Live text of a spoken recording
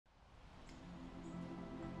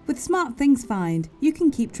With SmartThings Find, you can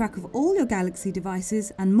keep track of all your Galaxy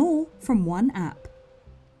devices and more from one app.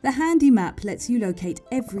 The handy map lets you locate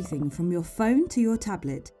everything from your phone to your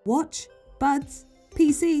tablet, watch, buds,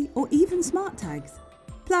 PC, or even smart tags.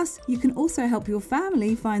 Plus, you can also help your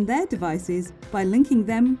family find their devices by linking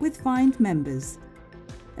them with Find members.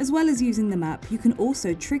 As well as using the map, you can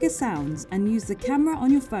also trigger sounds and use the camera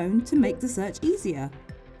on your phone to make the search easier.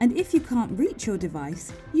 And if you can't reach your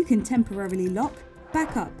device, you can temporarily lock,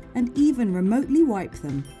 back up, and even remotely wipe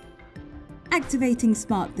them. Activating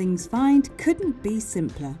SmartThings Find couldn't be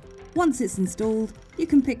simpler. Once it's installed, you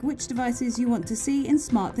can pick which devices you want to see in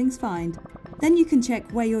SmartThings Find. Then you can check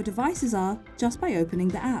where your devices are just by opening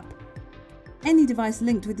the app. Any device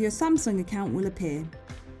linked with your Samsung account will appear.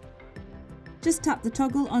 Just tap the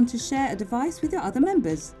toggle on to share a device with your other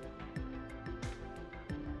members.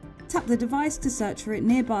 Tap the device to search for it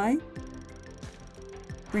nearby,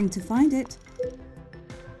 bring to find it,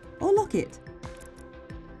 or lock it.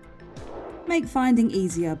 Make finding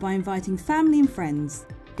easier by inviting family and friends.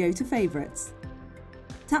 Go to Favorites.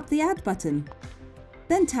 Tap the Add button.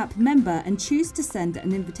 Then tap Member and choose to send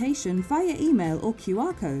an invitation via email or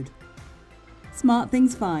QR code.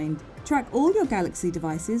 SmartThings Find. Track all your Galaxy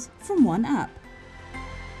devices from one app.